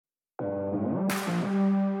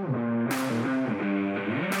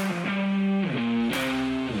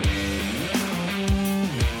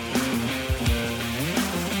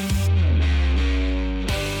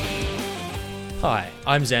Hi,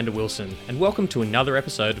 I'm Xander Wilson, and welcome to another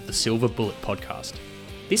episode of the Silver Bullet Podcast.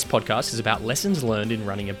 This podcast is about lessons learned in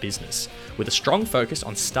running a business, with a strong focus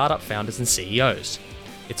on startup founders and CEOs.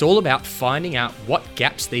 It's all about finding out what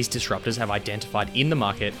gaps these disruptors have identified in the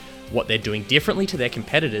market, what they're doing differently to their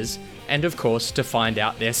competitors, and of course, to find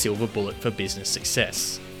out their silver bullet for business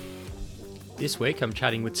success. This week, I'm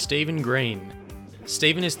chatting with Stephen Green.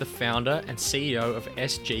 Stephen is the founder and CEO of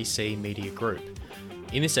SGC Media Group.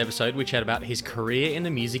 In this episode, we chat about his career in the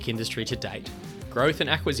music industry to date, growth and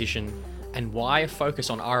acquisition, and why a focus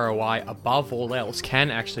on ROI above all else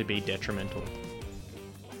can actually be detrimental.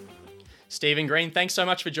 Stephen Green, thanks so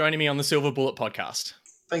much for joining me on the Silver Bullet Podcast.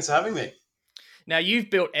 Thanks for having me. Now, you've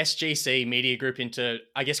built SGC Media Group into,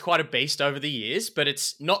 I guess, quite a beast over the years, but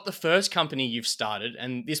it's not the first company you've started,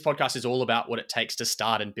 and this podcast is all about what it takes to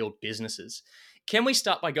start and build businesses. Can we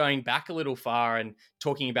start by going back a little far and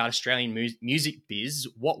talking about Australian music biz?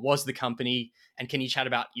 What was the company, and can you chat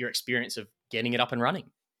about your experience of getting it up and running?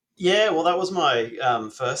 Yeah, well, that was my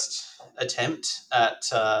first attempt at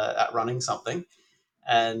running something,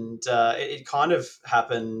 and it kind of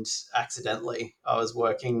happened accidentally. I was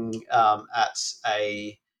working at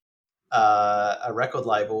a record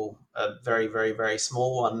label, a very, very, very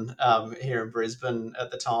small one here in Brisbane at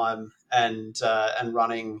the time, and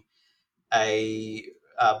running a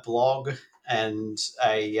blog and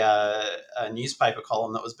a newspaper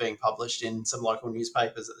column that was being published in some local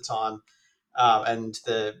newspapers at the time. And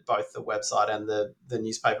both the website and the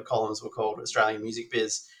newspaper columns were called Australian Music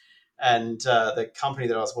Biz. And the company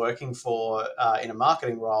that I was working for in a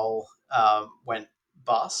marketing role went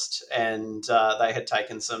bust, and they had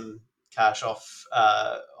taken some cash off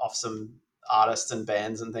some artists and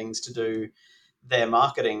bands and things to do their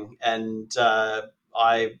marketing. And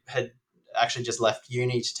I had actually just left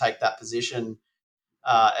uni to take that position.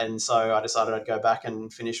 And so I decided I'd go back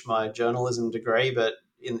and finish my journalism degree. But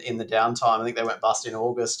in the downtime, I think they went bust in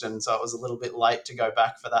August. And so it was a little bit late to go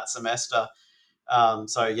back for that semester.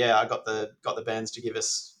 So yeah, I got the bands to give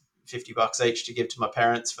us $50 each to give to my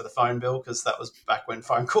parents for the phone bill, because that was back when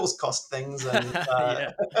phone calls cost things. And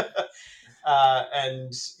Yeah.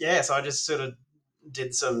 and yeah, so I just sort of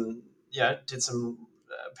did some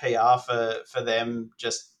PR for them,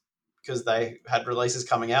 just because they had releases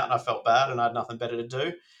coming out and I felt bad and I had nothing better to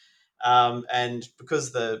do. And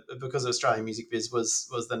because Australian Music Biz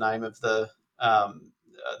was the name of the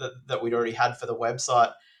that we'd already had for the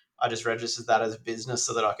website, I just registered that as a business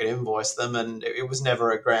so that I could invoice them. And it was never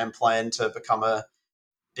a grand plan to become a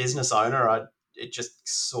business owner. It just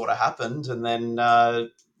sort of happened. And then by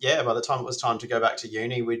the time it was time to go back to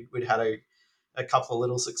uni, we'd had a couple of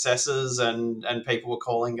little successes, and people were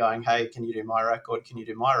calling going, "Hey, can you do my record? Can you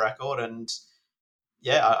do my record?" And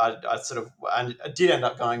yeah, I did end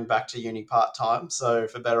up going back to uni part-time. So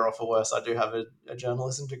for better or for worse, I do have a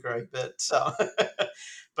journalism degree, but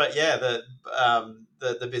but yeah,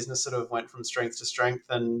 the business sort of went from strength to strength.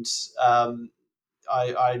 And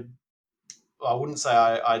I wouldn't say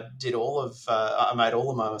I did I made all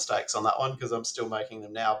of my mistakes on that one, because I'm still making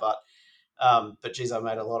them now, but geez, I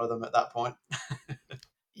made a lot of them at that point.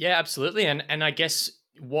 Yeah, absolutely. And I guess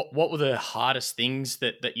what were the hardest things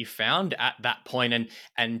that you found at that point,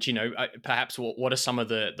 and perhaps what are some of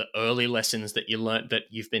the early lessons that you learned that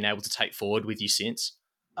you've been able to take forward with you since?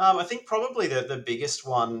 I think probably the biggest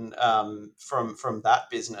one from that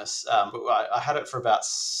business. I had it for about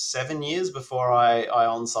 7 years before I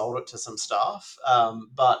on-sold it to some staff.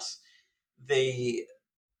 But the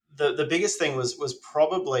the biggest thing was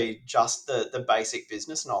probably just the basic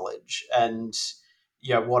business knowledge, and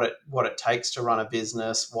what it takes to run a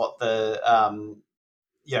business. What the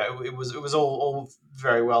it was all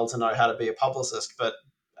very well to know how to be a publicist, but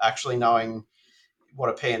actually knowing what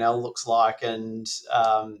a P&L looks like, and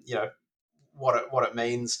what it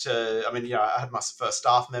means to. I mean, I had my first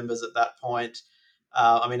staff members at that point.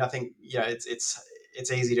 I mean, I think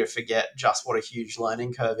it's easy to forget just what a huge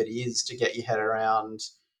learning curve it is to get your head around.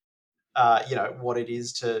 What it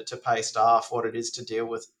is to pay staff, what it is to deal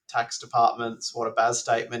with tax departments, what a BAS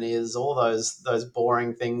statement is, all those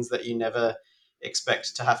boring things that you never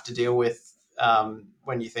expect to have to deal with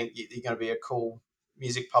when you think you're going to be a cool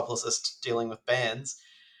music publicist dealing with bands.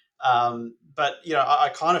 But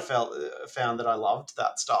I kind of found that I loved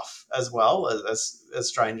that stuff as well, as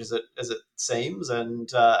strange as it seems.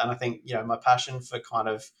 And I think my passion for kind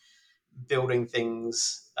of building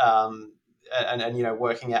things, and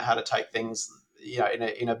working out how to take things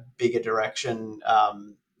in a bigger direction,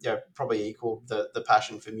 probably equaled the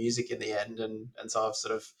passion for music in the end. And so I've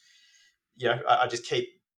sort of I just keep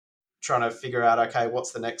trying to figure out, okay,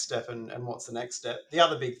 what's the next step and what's the next step. The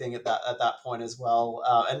other big thing at that point as well,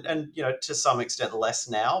 and to some extent less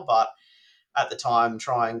now, but at the time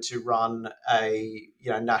trying to run a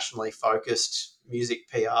nationally focused music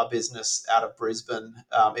PR business out of Brisbane.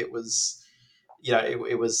 It was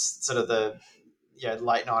it was sort of the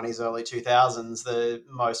late 90s, early 2000s. The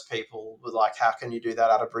most people were like, how can you do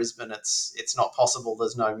that out of Brisbane? It's not possible.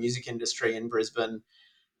 There's no music industry in Brisbane.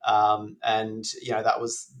 And that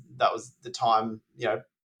was the time,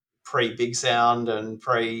 pre Big Sound and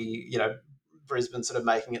pre Brisbane sort of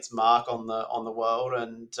making its mark on the world.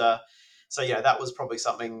 And so that was probably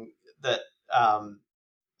something that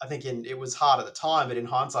I think it was hard at the time, but in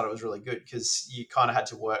hindsight it was really good because you kind of had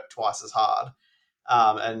to work twice as hard.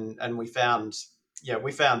 And we found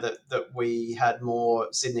that we had more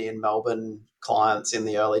Sydney and Melbourne clients in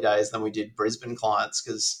the early days than we did Brisbane clients,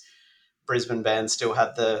 because Brisbane bands still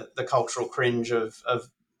had the cultural cringe of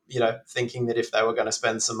thinking that if they were going to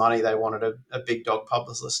spend some money, they wanted a big dog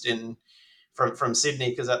publicist in from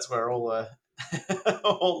Sydney, because that's where all the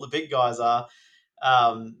all the big guys are.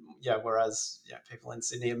 Whereas people in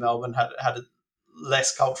Sydney and Melbourne had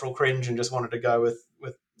less cultural cringe and just wanted to go with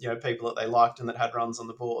people that they liked and that had runs on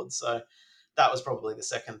the board. So that was probably the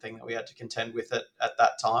second thing that we had to contend with at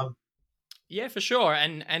that time. Yeah, for sure.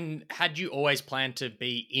 And had you always planned to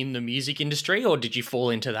be in the music industry, or did you fall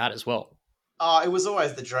into that as well? It was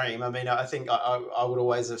always the dream. I mean, I think I would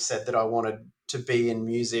always have said that I wanted to be in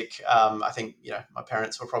music. I think my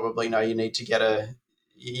parents were probably, no, you need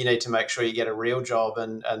to make sure you get a real job,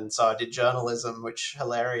 and so I did journalism, which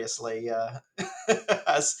hilariously,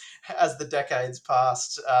 as the decades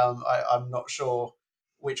passed, I'm not sure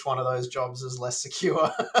which one of those jobs is less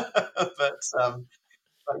secure, but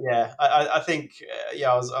yeah, I think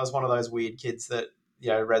I was one of those weird kids that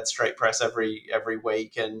read Street Press every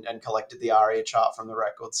week and collected the ARIA chart from the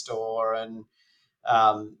record store, and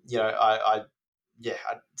I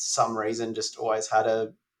had some reason just always had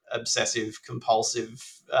a obsessive compulsive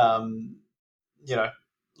you know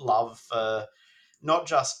love for not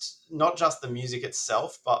just the music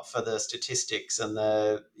itself, but for the statistics and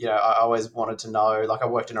I always wanted to know. Like, I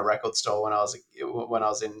worked in a record store when I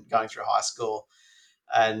was in going through high school,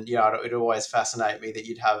 and it'd always fascinate me that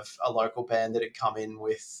you'd have a local band that had come in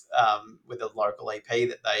with a local EP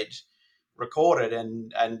that they'd recorded,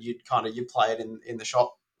 and you'd play it in the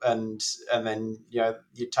shop, and then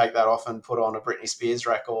you'd take that off and put on a Britney Spears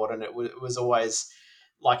record, and it was always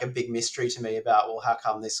like a big mystery to me about, well, how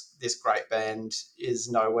come this great band is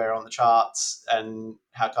nowhere on the charts, and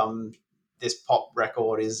how come this pop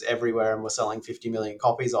record is everywhere and we're selling 50 million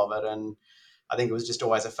copies of it. And I think it was just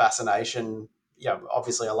always a fascination.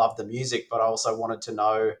 Obviously I love the music, but I also wanted to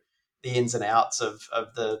know the ins and outs of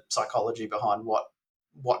the psychology behind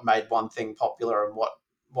what made one thing popular and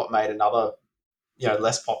what made another,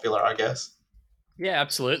 less popular, I guess. Yeah,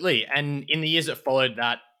 absolutely. And in the years that followed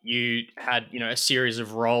that, you had, a series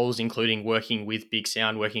of roles, including working with Big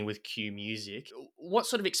Sound, working with Q Music. What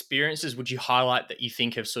sort of experiences would you highlight that you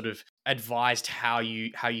think have sort of advised how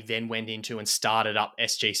you then went into and started up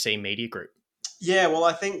SGC Media Group? Yeah, well,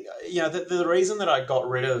 I think the reason that I got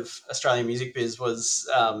rid of Australian Music Biz was,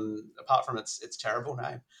 apart from its terrible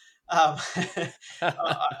name, I'd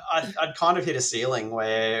kind of hit a ceiling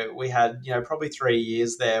where we had probably 3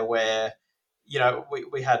 years there where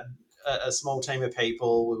we had a small team of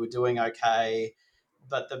people. We were doing okay,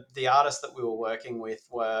 but the artists that we were working with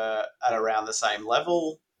were at around the same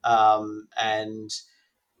level, and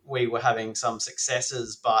we were having some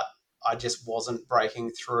successes, but I just wasn't breaking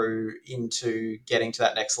through into getting to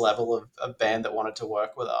that next level of band that wanted to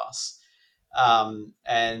work with us.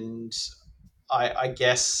 And I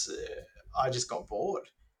guess I just got bored.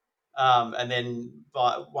 And then,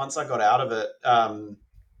 but once I got out of it,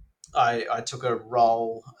 I took a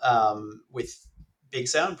role with Big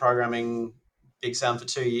Sound, programming Big Sound for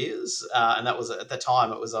 2 years, and that was, at the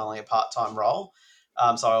time, it was only a part-time role.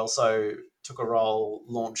 So I also took a role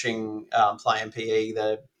launching Play MPE,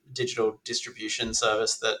 the digital distribution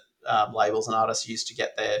service that labels and artists used to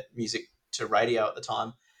get their music to radio at the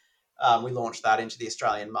time. We launched that into the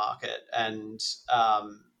Australian market, and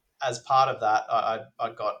as part of that,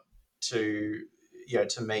 I got to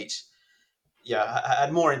to meet, I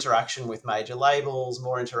had more interaction with major labels,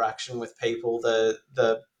 more interaction with people.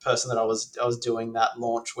 The person that I was doing that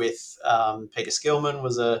launch with, Peter Skillman,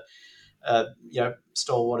 was a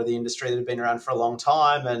stalwart of the industry that had been around for a long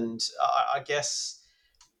time, and I guess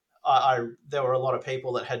there were a lot of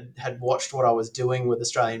people that had watched what I was doing with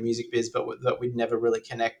Australian Music Biz, but that we'd never really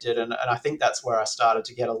connected, and I think that's where I started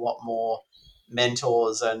to get a lot more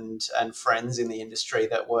mentors and friends in the industry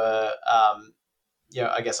that were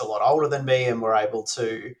I guess a lot older than me and were able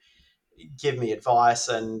to give me advice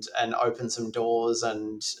and open some doors.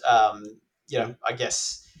 And I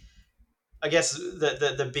guess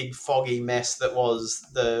the big foggy mess that was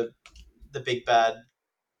the big bad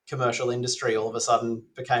commercial industry all of a sudden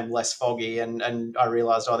became less foggy, and I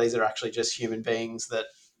realized, oh, these are actually just human beings that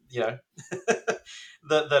you know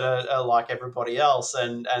that are like everybody else.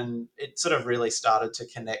 And it sort of really started to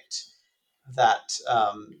connect that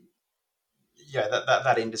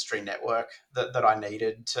that industry network that I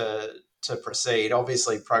needed to proceed.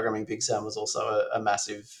 Obviously, programming Big Sound was also a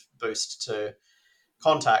massive boost to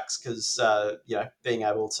contacts, because being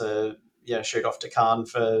able to shoot off to Cannes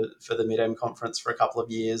for the Mid-Em conference for a couple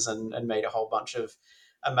of years, and meet a whole bunch of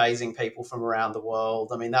amazing people from around the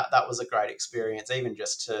world. I mean, that was a great experience, even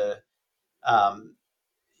just to um,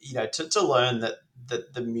 to learn that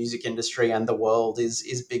the music industry and the world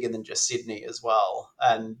is bigger than just Sydney as well.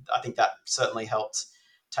 And I think that certainly helped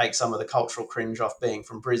take some of the cultural cringe off being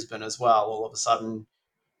from Brisbane as well. All of a sudden,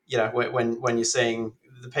 when you're seeing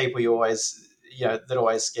the people you always that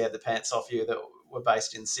always scared the pants off you, that were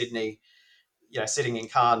based in Sydney, sitting in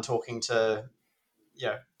Cannes talking to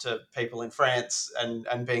people in France,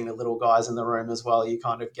 and being the little guys in the room as well, you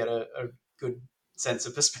kind of get a good sense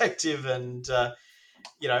of perspective. And I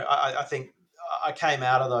think I came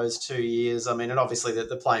out of those 2 years. I mean, and obviously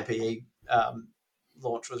the Plain PE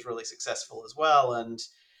launch was really successful as well. And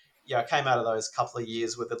I came out of those couple of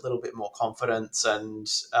years with a little bit more confidence. And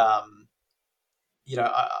I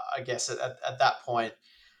guess at that point,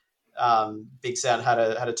 Big Sound had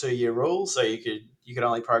a 2 year rule, so you could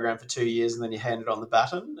only program for 2 years, and then you handed on the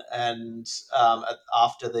baton. And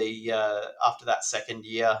after that second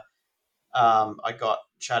year, I got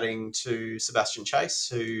chatting to Sebastian Chase,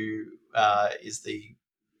 who is the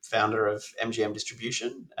founder of MGM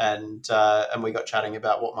Distribution, and we got chatting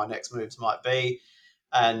about what my next moves might be,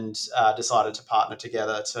 and decided to partner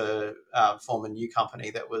together to form a new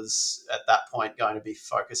company that was at that point going to be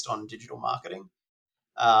focused on digital marketing,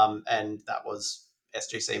 and that was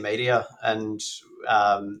SGC Media. And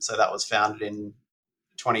so that was founded in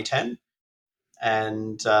 2010.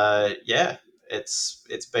 And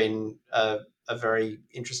it's been a very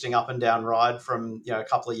interesting up and down ride from a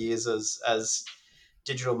couple of years as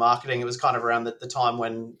digital marketing. It was kind of around the time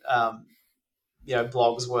when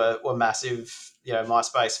blogs were massive.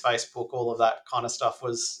 MySpace, Facebook, all of that kind of stuff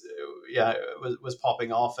was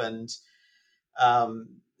popping off. And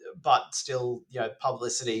but still,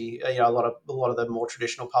 publicity. A lot of the more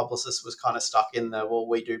traditional publicists was kind of stuck in the, well,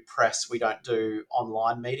 we do press, we don't do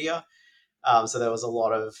online media. So there was a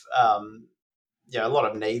lot of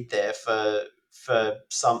need there for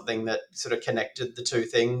something that sort of connected the two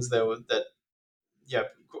things. A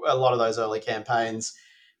lot of those early campaigns,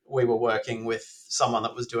 we were working with someone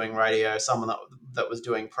that was doing radio, someone that was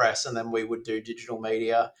doing press, and then we would do digital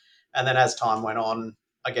media. And then as time went on,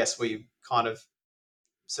 I guess we kind of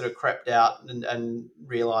sort of crept out and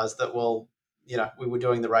realized that, well, we were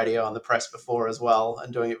doing the radio and the press before as well,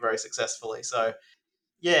 and doing it very successfully. So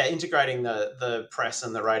yeah, integrating the press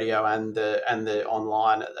and the radio and the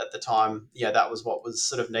online at the time, that was what was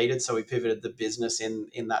sort of needed. So we pivoted the business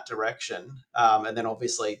in that direction, and then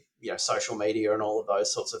obviously social media and all of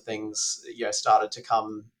those sorts of things started to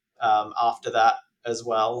come after that as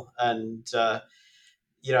well. And I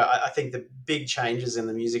think the big changes in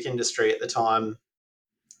the music industry at the time,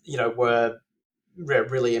 were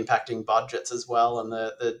really impacting budgets as well. And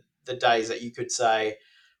the days that you could say,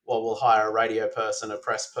 well, we'll hire a radio person, a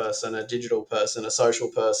press person, a digital person, a social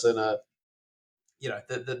person,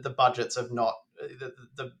 the budgets have not,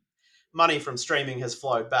 the money from streaming has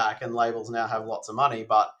flowed back, and labels now have lots of money,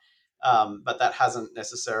 but that hasn't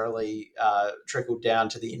necessarily trickled down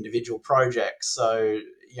to the individual projects. So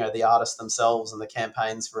the artists themselves and the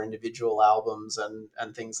campaigns for individual albums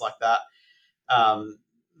and things like that,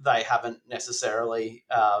 they haven't necessarily,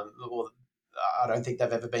 well, I don't think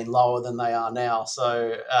they've ever been lower than they are now.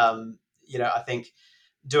 So, I think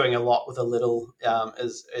doing a lot with a little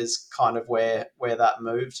is kind of where that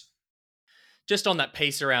moved. Just on that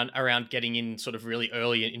piece around getting in sort of really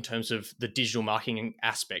early in terms of the digital marketing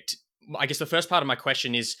aspect, I guess the first part of my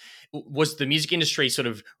question is, was the music industry sort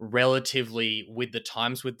of relatively with the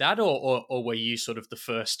times with that, or were you sort of the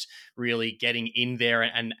first really getting in there,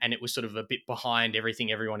 and it was sort of a bit behind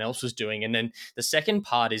everything everyone else was doing? And then the second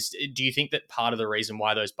part is, do you think that part of the reason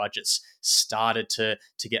why those budgets started to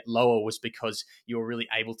get lower was because you were really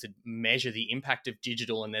able to measure the impact of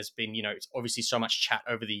digital? And there's been, it's obviously so much chat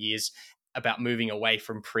over the years about moving away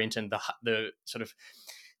from print, and the sort of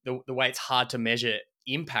the way it's hard to measure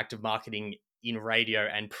impact of marketing in radio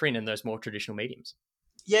and print and those more traditional mediums.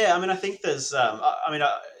 Yeah, I mean, I think there's,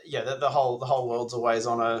 yeah, the whole world's always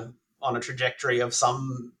on a trajectory of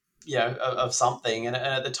some, of something. And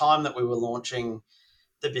at the time that we were launching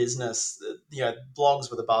the business,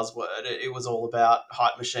 blogs were the buzzword. It was all about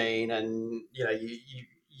hype machine, and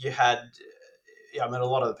you had, I mean, a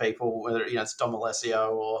lot of the people, whether it's Dom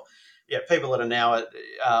Alessio or people that are now at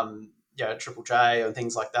Triple J and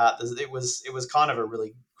things like that. It was kind of a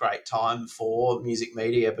really great time for music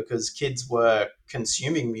media because kids were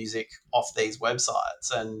consuming music off these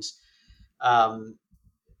websites, and um,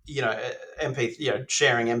 you know MP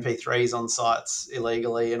sharing MP3s on sites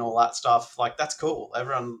illegally and all that stuff. Like, that's cool.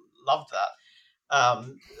 Everyone loved that.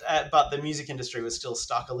 But the music industry was still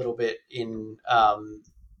stuck a little bit in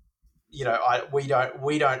we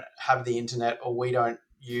don't have the internet, or we don't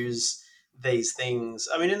use these things.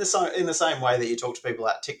 I mean, in the same way that you talk to people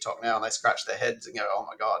at TikTok now and they scratch their heads and go, "Oh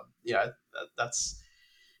my god, that's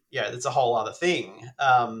that's a whole other thing."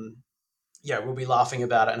 We'll be laughing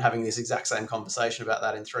about it and having this exact same conversation about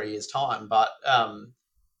that in 3 years' time. But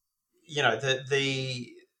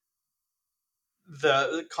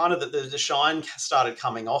the kind of the shine started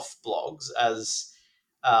coming off blogs as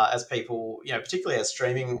people, particularly as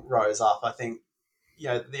streaming rose up. I think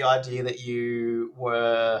the idea that you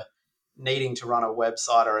were needing to run a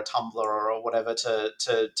website or a Tumblr or whatever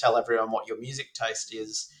to tell everyone what your music taste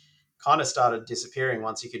is kind of started disappearing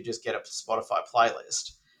once you could just get a Spotify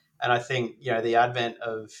playlist. And I think the advent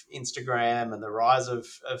of Instagram and the rise of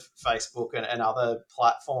Facebook and other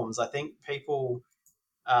platforms, I think people,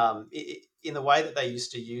 in the way that they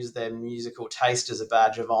used to use their musical taste as a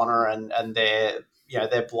badge of honor, and their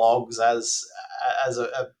blogs as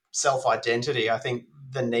a self identity. I think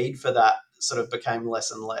the need for that sort of became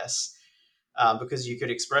less and less, because you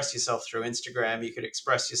could express yourself through Instagram. You could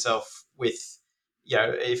express yourself with,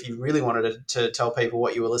 if you really wanted to tell people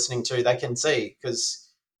what you were listening to, they can see because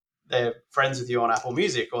they're friends with you on Apple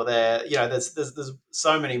Music, or they're, there's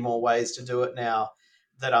so many more ways to do it now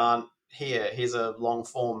that aren't here. Here's a long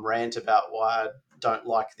form rant about why I don't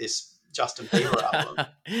like this Justin Bieber album.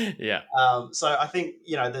 Yeah. So I think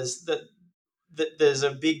there's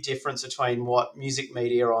a big difference between what music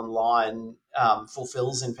media online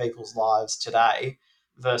fulfills in people's lives today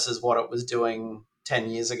versus what it was doing 10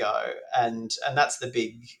 years ago, and that's the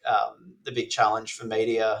big challenge for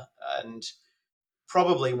media, and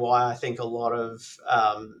probably why I think a lot of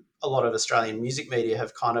Australian music media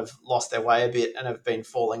have kind of lost their way a bit and have been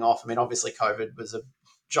falling off. I mean, obviously, COVID was a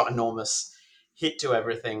ginormous hit to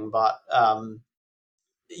everything, but I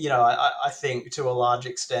think to a large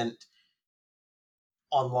extent,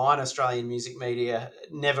 online Australian music media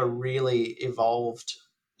never really evolved.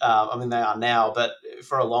 I mean, they are now, but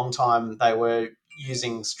for a long time they were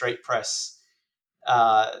using street press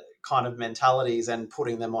kind of mentalities and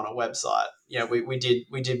putting them on a website. We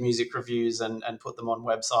did music reviews and put them on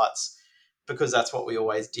websites because that's what we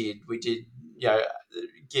always did. We did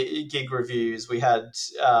gig reviews. We had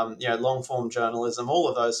long form journalism, all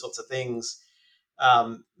of those sorts of things.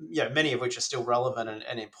 Many of which are still relevant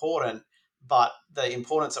and important, but the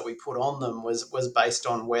importance that we put on them was based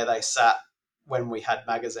on where they sat when we had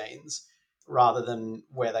magazines, rather than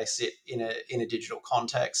where they sit in a digital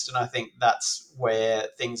context. And I think that's where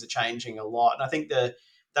things are changing a lot. And I think they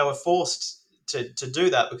were forced to do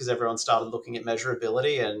that because everyone started looking at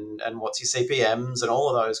measurability and what's your CPMs and all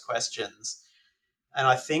of those questions. And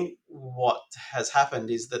I think what has happened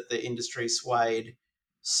is that the industry swayed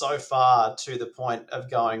so far to the point of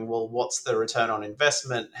going, well, what's the return on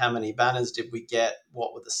investment? How many banners did we get?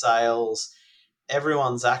 What were the sales?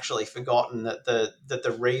 Everyone's actually forgotten that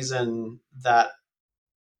the reason that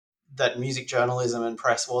music journalism and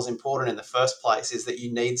press was important in the first place is that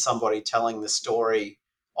you need somebody telling the story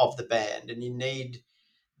of the band, and you need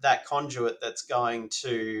that conduit that's going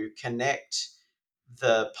to connect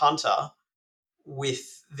the punter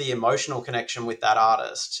with the emotional connection with that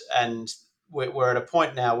artist. And we're at a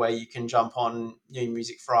point now where you can jump on New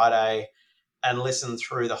Music Friday and listen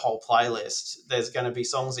through the whole playlist. There's going to be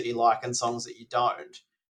songs that you like and songs that you don't,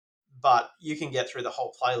 but you can get through the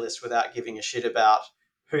whole playlist without giving a shit about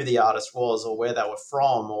who the artist was or where they were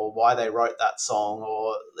from or why they wrote that song.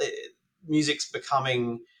 Or music's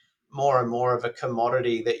becoming more and more of a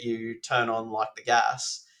commodity that you turn on like the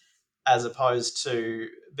gas, as opposed to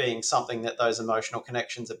being something that those emotional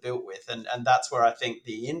connections are built with. And that's where I think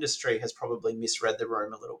the industry has probably misread the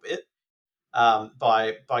room a little bit,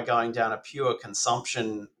 by going down a pure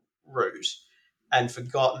consumption route, and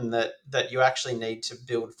forgotten that you actually need to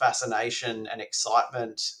build fascination and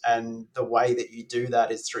excitement, and the way that you do that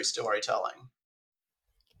is through storytelling.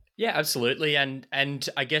 Yeah, absolutely. And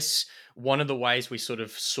I guess one of the ways we sort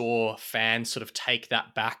of saw fans sort of take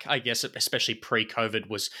that back, I guess, especially pre-COVID,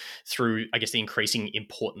 was through, I guess, the increasing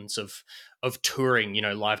importance of touring. You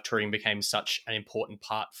know, live touring became such an important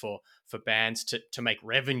part for bands to make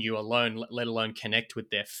revenue alone, let alone connect with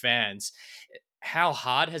their fans. How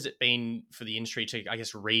hard has it been for the industry to, I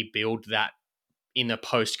guess, rebuild that in the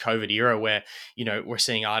post-COVID era, where we're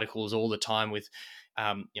seeing articles all the time with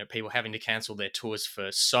people having to cancel their tours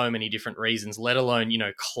for so many different reasons, let alone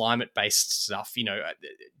climate-based stuff.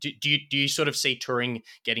 Do you sort of see touring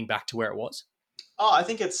getting back to where it was? Oh, I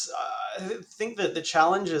think it's. I think that the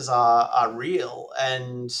challenges are real,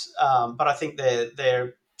 and but I think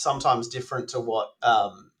they're sometimes different to what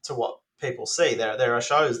people see. There are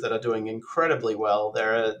shows that are doing incredibly well.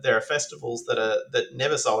 There are festivals that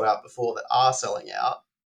never sold out before that are selling out,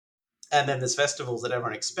 and then there's festivals that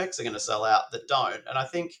everyone expects are going to sell out that don't. And I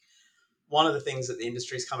think one of the things that the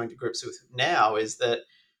industry is coming to grips with now is that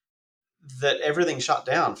everything shut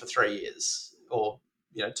down for 3 years, or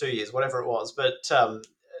 2 years, whatever it was. But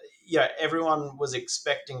everyone was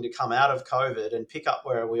expecting to come out of COVID and pick up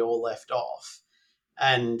where we all left off.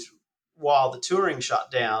 And while the touring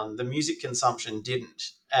shut down, the music consumption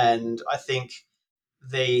didn't. And I think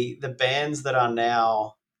the bands that are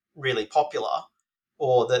now really popular,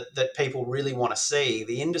 or that people really want to see,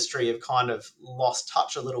 the industry have kind of lost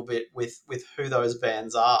touch a little bit with who those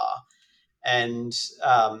bands are. And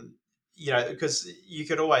because you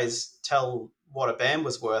could always tell what a band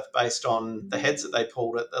was worth based on the heads that they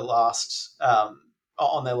pulled at the last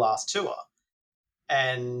on their last tour,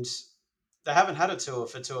 and they haven't had a tour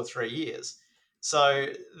for 2 or 3 years. So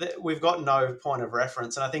we've got no point of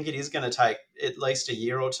reference, and I think it is going to take at least a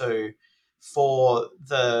year or two for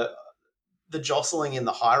the jostling in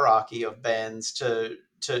the hierarchy of bands to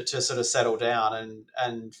sort of settle down,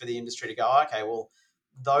 and for the industry to go, okay, well,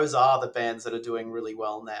 those are the bands that are doing really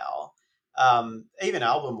well now. Even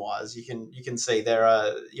album wise, you can see there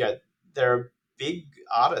are big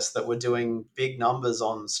artists that were doing big numbers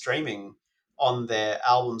on streaming on their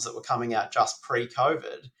albums that were coming out just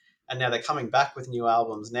pre-COVID, and now they're coming back with new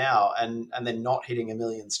albums now, and they're not hitting a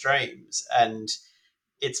million streams. And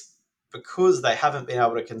it's because they haven't been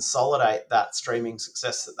able to consolidate that streaming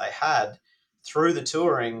success that they had through the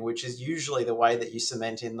touring, which is usually the way that you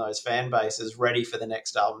cement in those fan bases ready for the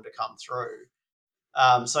next album to come through.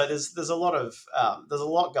 So there's a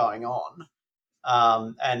lot going on,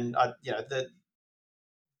 and the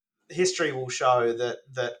history will show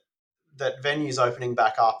that venues opening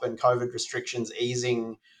back up and COVID restrictions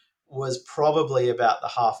easing was probably about the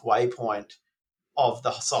halfway point of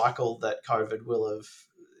the cycle that COVID will have,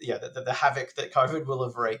 the havoc that COVID will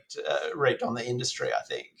have wreaked on the industry, I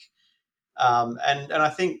think. And I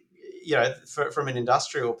think, from an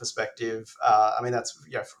industrial perspective, I mean, that's,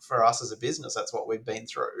 for us as a business, that's what we've been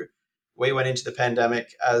through. We went into the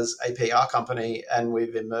pandemic as a PR company, and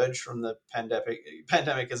we've emerged from the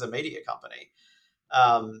pandemic as a media company.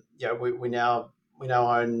 We now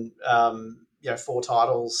own, 4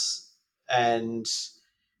 titles, and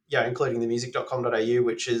including the music.com.au,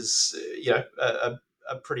 which is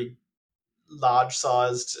a pretty large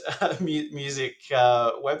sized music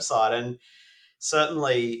website. And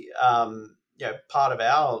certainly, part of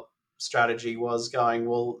our strategy was going,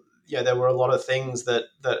 well, there were a lot of things that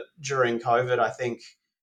during COVID, I think,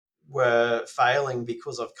 were failing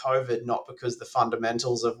because of COVID, not because the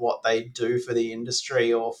fundamentals of what they do for the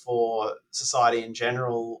industry or for society in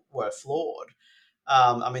general were flawed.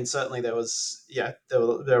 I mean, certainly there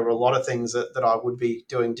were a lot of things that I would be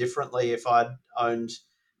doing differently if I'd owned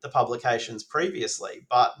the publications previously.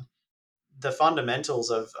 But the fundamentals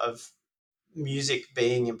of music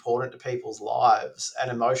being important to people's lives, and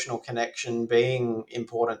emotional connection being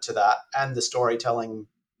important to that, and the storytelling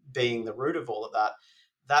being the root of all of that,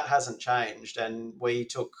 that hasn't changed. And we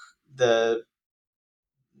took the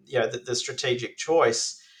strategic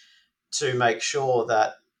choice to make sure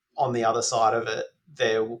that on the other side of it,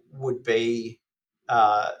 there would be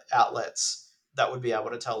outlets that would be able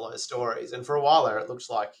to tell those stories. And for a while there, it looks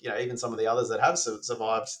like, even some of the others that have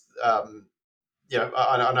survived. I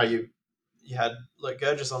know you had Luke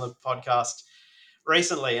Gurgis on the podcast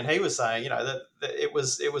recently, and he was saying, that it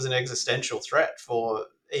was an existential threat for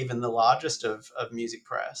even the largest of music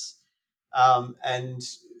press. And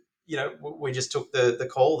we just took the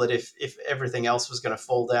call that if everything else was going to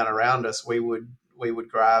fall down around us, we would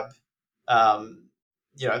grab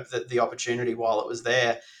the opportunity while it was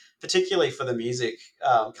there, particularly for the music,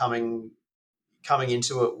 coming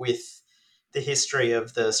into it with the history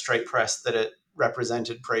of the street press that it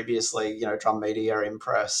represented previously. Drum Media,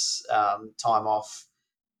 Impress, Time Off,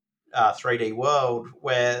 3D world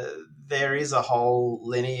where there is a whole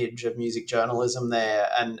lineage of music journalism there,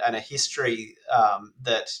 and a history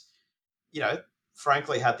that, you know,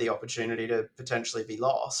 frankly had the opportunity to potentially be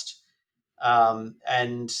lost.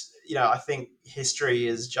 And I think history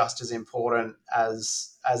is just as important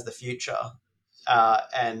as the future.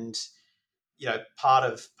 And part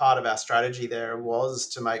of our strategy there was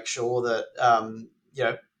to make sure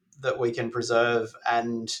that that we can preserve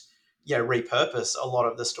and repurpose a lot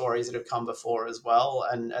of the stories that have come before as well,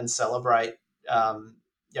 and celebrate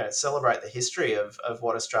celebrate the history of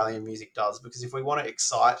what Australian music does. Because if we want to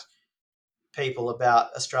excite people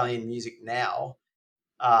about Australian music now,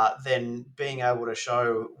 then being able to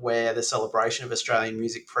show where the celebration of Australian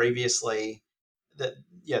music previously, that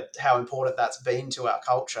how important that's been to our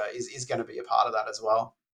culture, is going to be a part of that as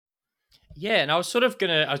well. Yeah, and I was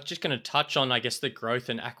just gonna touch on, I guess, the growth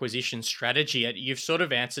and acquisition strategy. You've sort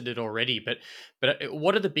of answered it already, but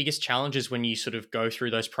what are the biggest challenges when you sort of go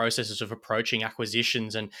through those processes of approaching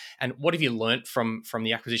acquisitions, and what have you learnt from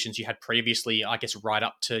the acquisitions you had previously? I guess right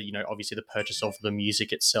up to obviously the purchase of the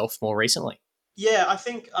music itself more recently. Yeah,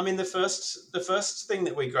 I mean, the first thing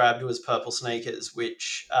that we grabbed was Purple Sneakers,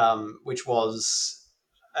 which was,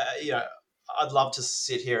 I'd love to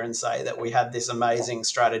sit here and say that we had this amazing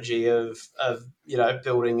strategy of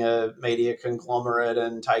building a media conglomerate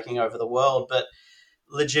and taking over the world, but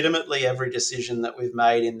legitimately every decision that we've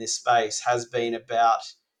made in this space has been about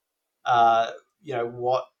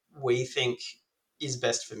what we think is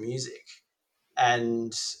best for music.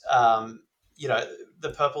 And um,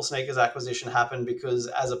 the Purple Sneakers acquisition happened because,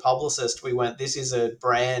 as a publicist, we went, this is a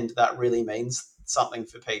brand that really means something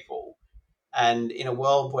for people. And in a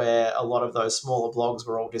world where a lot of those smaller blogs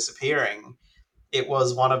were all disappearing, it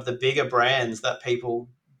was one of the bigger brands that people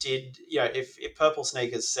did. If Purple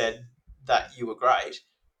Sneakers said that you were great,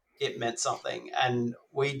 it meant something, and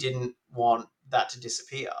we didn't want that to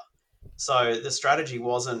disappear. So the strategy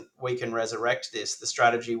wasn't, we can resurrect this. The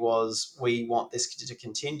strategy was, we want this to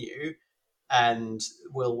continue, and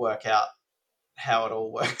we'll work out how it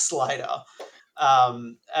all works later.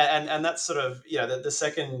 And that's sort of, the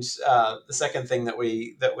second thing that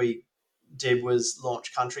we did was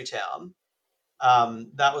launch Country Town.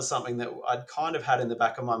 That was something that I'd kind of had in the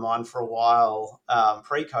back of my mind for a while,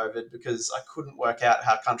 pre-COVID, because I couldn't work out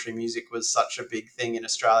how country music was such a big thing in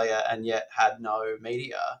Australia and yet had no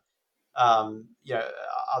media, um, you know,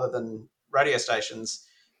 other than radio stations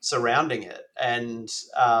surrounding it. And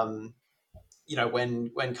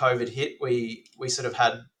when COVID hit, we sort of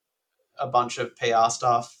had a bunch of PR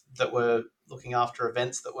staff that were looking after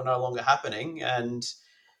events that were no longer happening, and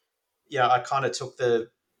I kind of took the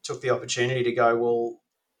opportunity to go, well,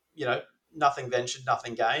 you know, nothing ventured,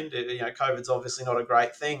 nothing gained. COVID's obviously not a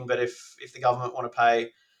great thing, but if the government want to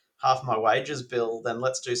pay half my wages bill, then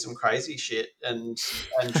let's do some crazy shit and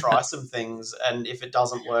try some things. And if it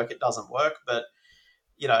doesn't work, it doesn't work. But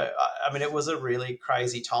I mean, it was a really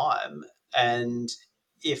crazy time. And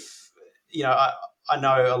if I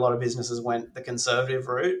know a lot of businesses went the conservative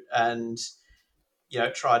route and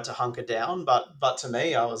tried to hunker down, but to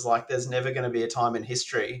me, I was like, there's never going to be a time in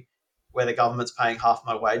history where the government's paying half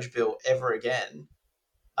my wage bill ever again.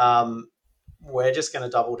 um, we're just going to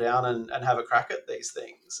double down and have a crack at these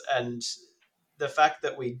things. And the fact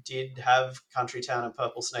that we did have Country Town and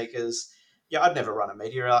Purple Sneakers, yeah, I'd never run a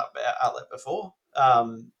media outlet before.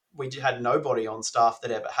 We had nobody on staff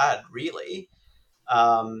that ever had, really,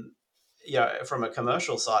 um, from a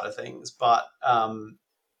commercial side of things. But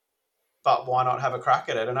why not have a crack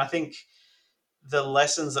at it? And I think the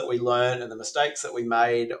lessons that we learned and the mistakes that we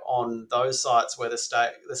made on those sites where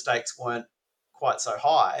the stakes weren't quite so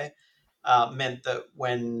high, meant that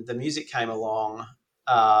when the music came along,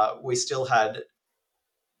 we still had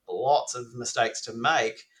lots of mistakes to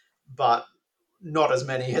make, but not as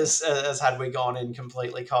many as had we gone in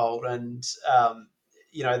completely cold. And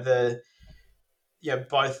the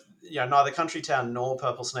both, neither Country Town nor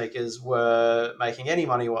Purple Sneakers were making any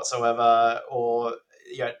money whatsoever, or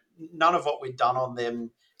none of what we'd done on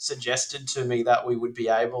them suggested to me that we would be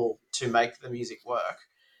able to make the music work.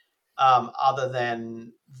 Other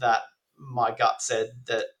than that, my gut said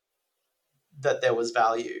that there was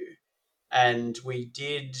value, and we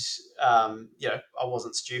did. I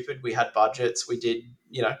wasn't stupid. We had budgets. We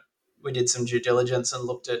did some due diligence and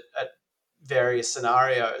looked at various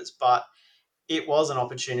scenarios, but it was an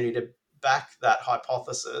opportunity to back that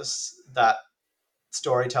hypothesis that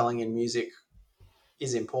storytelling in music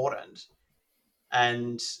is important,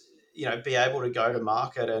 and be able to go to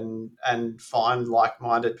market and find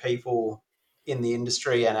like-minded people in the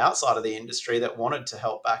industry and outside of the industry that wanted to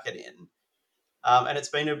help back it in. And it's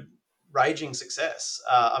been a raging success.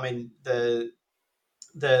 I mean, the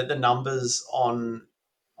numbers on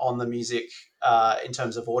the music in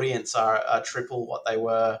terms of audience are triple what they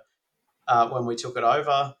were when we took it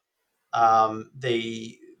over.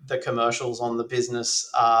 The commercials on the business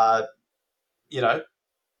are, you know,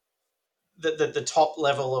 the top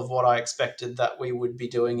level of what I expected that we would be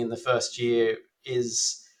doing in the first year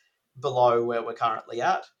is below where we're currently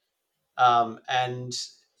at. And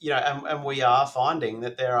and we are finding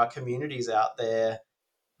that there are communities out there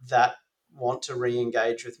that want to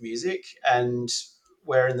re-engage with music, and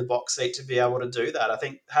we're in the box seat to be able to do that. I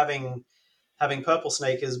think having Purple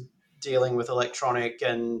Sneakers dealing with electronic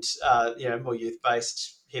and more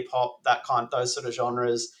youth-based hip hop, those sort of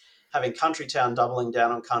genres, having Country Town doubling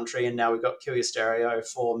down on country, and now we've got Kill Your Stereo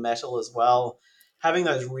for metal as well. Having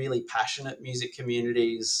those really passionate music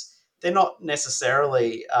communities, they're not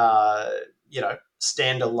necessarily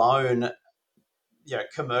standalone,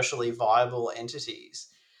 commercially viable entities,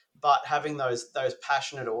 but having those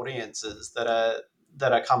passionate audiences that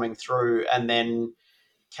are coming through and then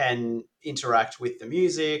can interact with the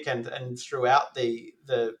music and throughout the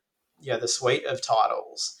suite of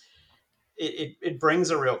titles, it brings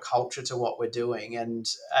a real culture to what we're doing,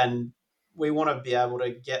 and we want to be able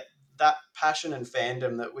to get that passion and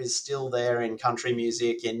fandom that was still there in country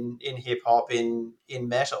music, in hip hop, in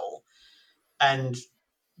metal, and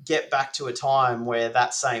get back to a time where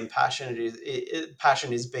that same passion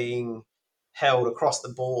is being held across the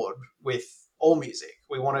board with all music.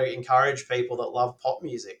 We want to encourage people that love pop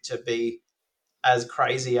music to be as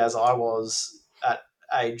crazy as I was at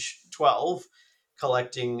age 12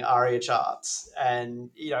 collecting ARIA charts. And,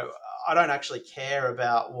 I don't actually care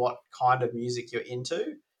about what kind of music you're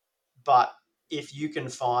into, but if you can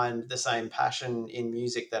find the same passion in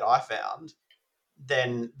music that I found,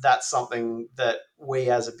 then that's something that we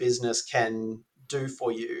as a business can do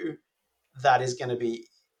for you that is going to be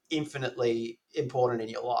infinitely important in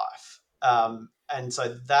your life. And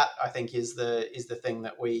so that, I think, is the thing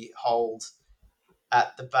that we hold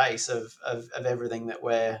at the base of everything that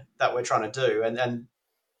we're trying to do. And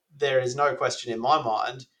there is no question in my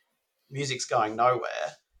mind, music's going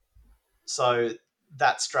nowhere. So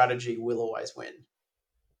that strategy will always win.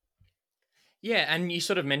 Yeah, and you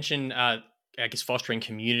sort of mentioned, I guess, fostering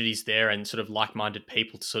communities there and sort of like-minded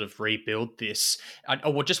people to sort of rebuild this.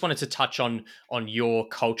 I just wanted to touch on your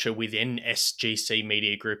culture within SGC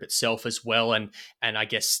Media Group itself as well, and I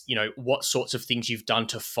guess what sorts of things you've done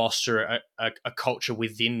to foster a culture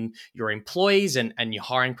within your employees and your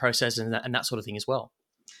hiring process and that sort of thing as well.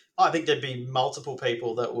 I think there'd be multiple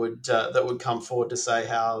people that would come forward to say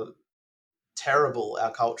how terrible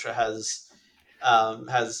our culture has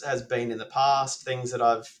been in the past, things that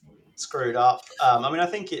I've screwed up. I mean, I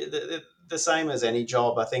think the same as any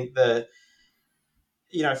job. I think for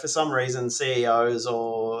some reason, CEOs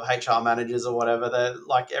or HR managers or whatever, they're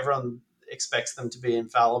like, everyone expects them to be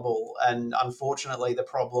infallible. And unfortunately, the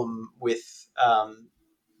problem with,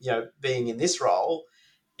 being in this role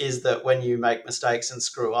is that when you make mistakes and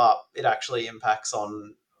screw up, it actually impacts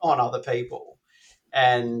on other people.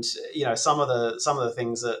 And some of the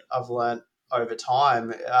things that I've learned over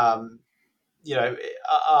time, are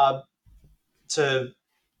to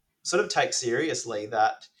sort of take seriously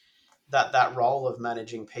that role of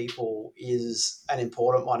managing people is an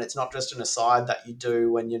important one. It's not just an aside that you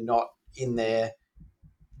do when you're not in there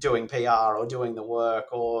doing PR or doing the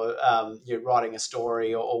work, or you're writing a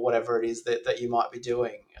story, or whatever it is that you might be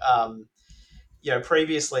doing.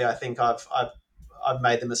 Previously, I think I've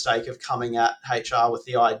made the mistake of coming at HR with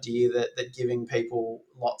the idea that giving people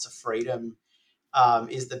lots of freedom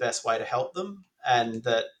is the best way to help them, and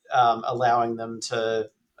that allowing them to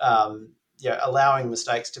allowing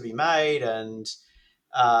mistakes to be made, and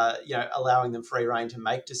allowing them free reign to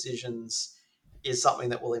make decisions is something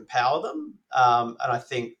that will empower them. And I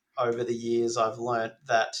think over the years I've learnt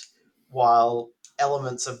that while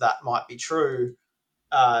elements of that might be true,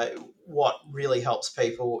 what really helps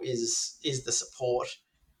people is the support.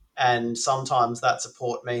 And sometimes that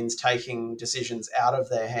support means taking decisions out of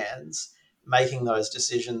their hands, making those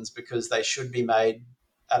decisions because they should be made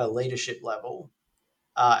at a leadership level,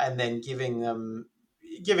 and then giving them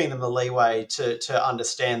the leeway to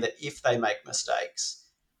understand that if they make mistakes,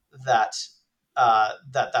 that's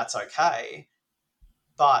okay,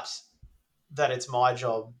 but that it's my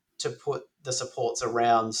job to put the supports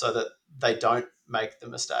around so that they don't make the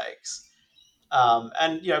mistakes.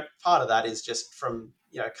 And part of that is just from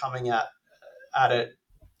coming at it,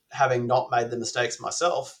 having not made the mistakes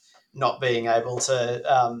myself, not being able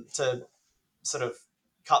to sort of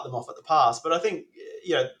cut them off at the pass. But I think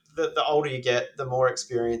the older you get, the more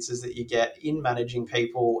experiences that you get in managing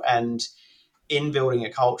people and in building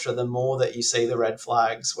a culture, the more that you see the red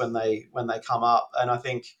flags when they come up. And I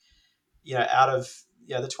think, out of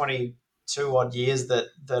the 22 odd years that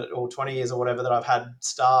or 20 years or whatever that I've had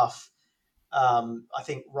staff, I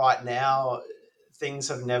think right now things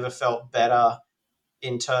have never felt better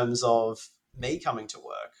in terms of me coming to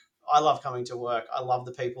work. I love coming to work. I love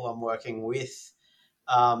the people I'm working with.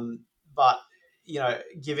 But,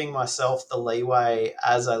 giving myself the leeway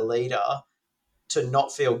as a leader to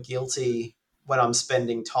not feel guilty when I'm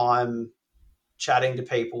spending time chatting to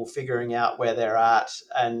people, figuring out where they're at,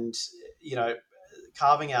 and,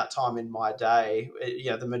 carving out time in my day,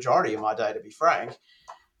 the majority of my day, to be frank,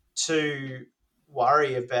 to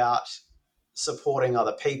worry about supporting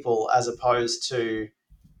other people as opposed to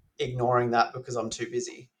ignoring that because I'm too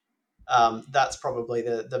busy. That's probably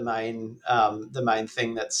the main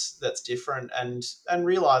thing that's different, and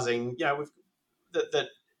realizing that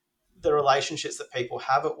the relationships that people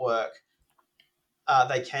have at work,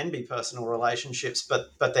 they can be personal relationships,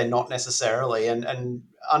 but they're not necessarily, and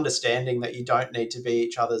understanding that you don't need to be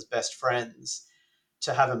each other's best friends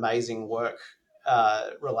to have amazing work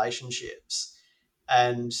relationships.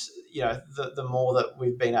 And the more that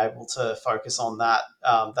we've been able to focus on that,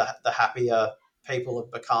 the happier people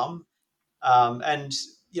have become. And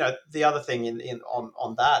the other thing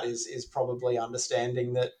on that is probably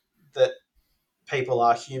understanding that people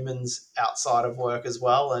are humans outside of work as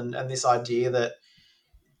well, and this idea that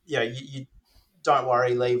you don't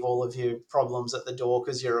worry, leave all of your problems at the door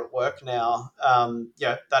because you're at work now.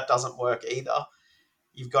 That doesn't work either.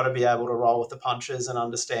 You've got to be able to roll with the punches and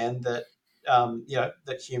understand that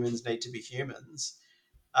that humans need to be humans.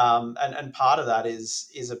 And part of that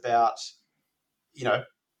is about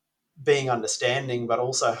being understanding, but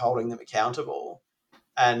also holding them accountable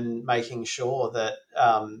and making sure that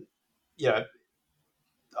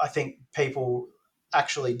I think people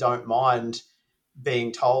actually don't mind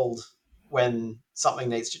being told when something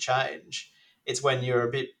needs to change. It's when you're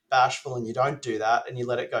a bit bashful and you don't do that and you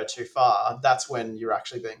let it go too far, that's when you're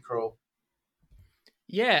actually being cruel.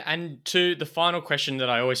 Yeah, and to the final question that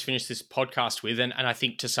I always finish this podcast with, and I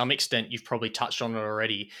think to some extent you've probably touched on it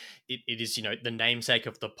already, it is, the namesake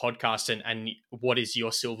of the podcast, and what is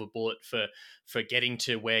your silver bullet for getting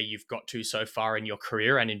to where you've got to so far in your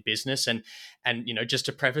career and in business. And just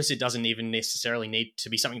to preface, it doesn't even necessarily need to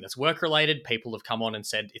be something that's work related. People have come on and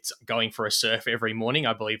said it's going for a surf every morning.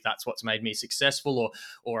 I believe that's what's made me successful,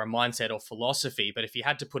 or a mindset or philosophy. But if you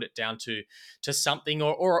had to put it down to something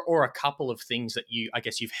or a couple of things that I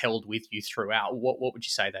guess you've held with you throughout, what would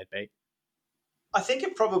you say they'd be? I think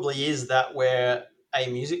it probably is that we're a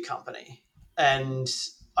music company. And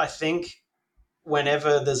I think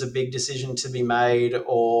whenever there's a big decision to be made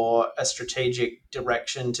or a strategic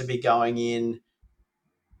direction to be going in,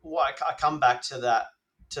 I come back to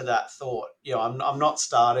that thought. I'm not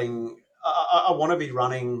starting. I want to be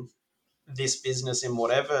running this business in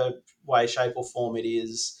whatever way, shape, or form it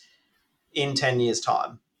is in 10 years'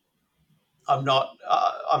 time. I'm not.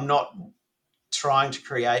 I'm not trying to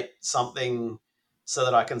create something so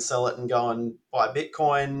that I can sell it and go and buy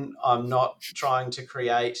Bitcoin. I'm not trying to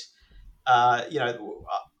create. I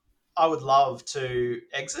would love to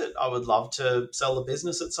exit. I would love to sell the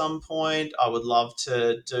business at some point. I would love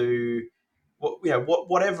to do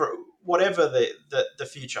whatever the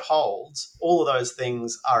future holds. All of those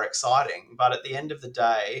things are exciting, but at the end of the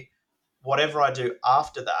day, whatever I do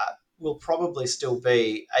after that will probably still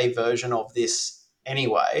be a version of this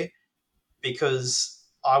anyway, because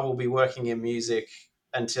I will be working in music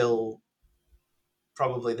until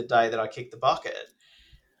probably the day that I kick the bucket.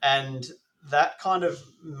 And that kind of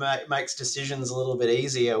makes decisions a little bit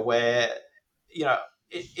easier where,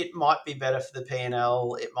 it might be better for the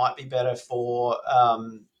P&L. It might be better for,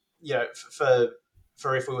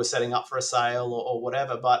 for if we were setting up for a sale or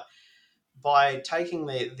whatever. But by taking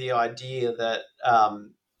the idea that,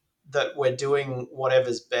 that we're doing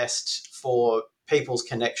whatever's best for people's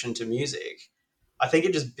connection to music, I think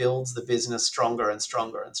it just builds the business stronger and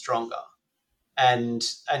stronger and stronger, and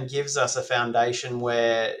gives us a foundation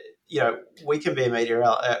where we can be a media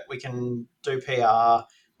outlet, we can do PR,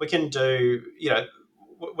 we can do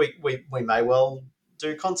we may well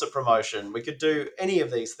do concert promotion, we could do any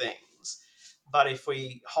of these things. But if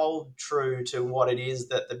we hold true to what it is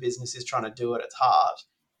that the business is trying to do at its heart,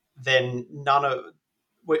 then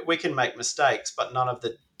we can make mistakes, but none of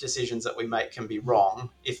the decisions that we make can be wrong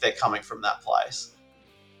if they're coming from that place.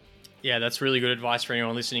 Yeah, that's really good advice for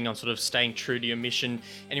anyone listening on sort of staying true to your mission.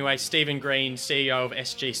 Anyway, Stephen Green, CEO of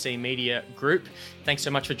SGC Media Group, thanks so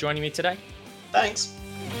much for joining me today. Thanks.